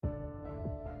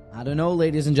I don't know,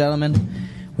 ladies and gentlemen.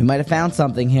 We might have found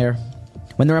something here.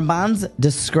 When the Ramban's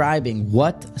describing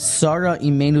what Sarah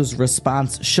Imenu's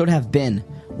response should have been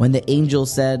when the angel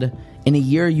said, "In a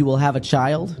year you will have a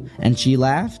child," and she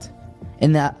laughed,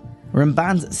 in the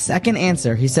Ramban's second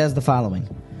answer, he says the following: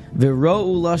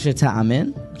 V'ro'u lo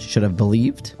sheta'amin, she should have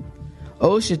believed,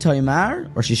 O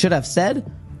shetoimar, or she should have said,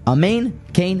 Amen,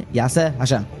 Kain Yaseh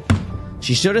Hashem.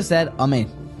 She should have said, Amen.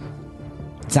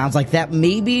 Sounds like that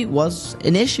maybe was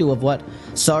an issue of what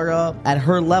Sarah at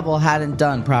her level hadn't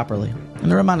done properly.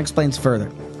 And the Ramban explains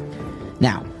further.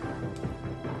 Now,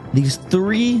 these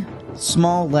three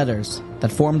small letters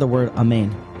that form the word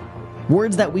Amen,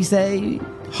 words that we say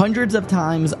hundreds of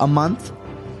times a month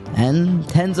and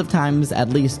tens of times at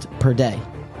least per day,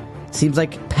 seems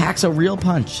like packs a real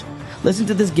punch. Listen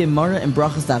to this Gemara in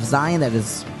Brachas Daf Zayin that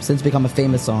has since become a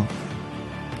famous song.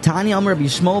 Tani Amr Rabbi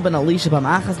Shmuel ben Elisha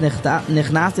B'machas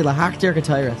Nichnasi Lahaktir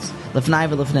Ketayres Lefnai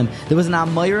V'Lefnim. There was an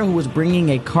Amayra who was bringing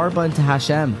a carbon to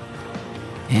Hashem,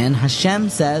 and Hashem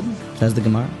said, says the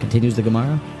Gemara, continues the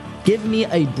Gemara, "Give me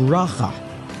a bracha."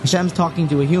 Hashem's talking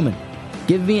to a human.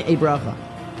 "Give me a bracha."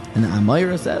 And the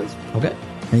Amayra says, "Okay."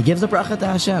 And he gives a bracha to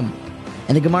Hashem.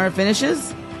 And the Gemara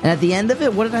finishes, and at the end of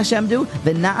it, what did Hashem do?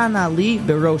 V'na'ana li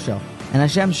berosho. And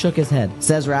Hashem shook his head.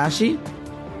 Says Rashi,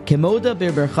 Kemoda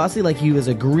berchasi, like he was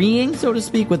agreeing, so to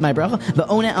speak, with my bracha.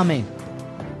 V'one amen.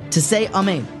 To say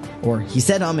amen. Or he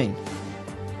said amen.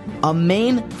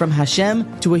 Amen from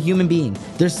Hashem to a human being.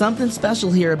 There's something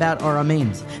special here about our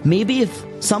amens. Maybe if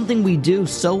something we do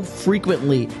so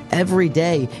frequently every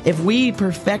day, if we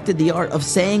perfected the art of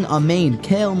saying amen,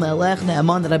 kel melech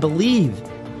ne'aman, that I believe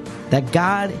that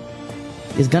God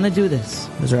is going to do this.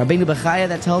 There's a Rabbeinu Bechaya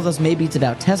that tells us maybe it's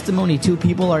about testimony. Two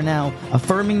people are now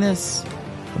affirming this,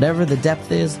 whatever the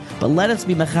depth is. But let us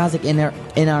be mechazik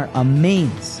in our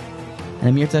amens. And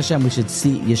Amir Tashem, we should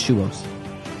see Yeshuos.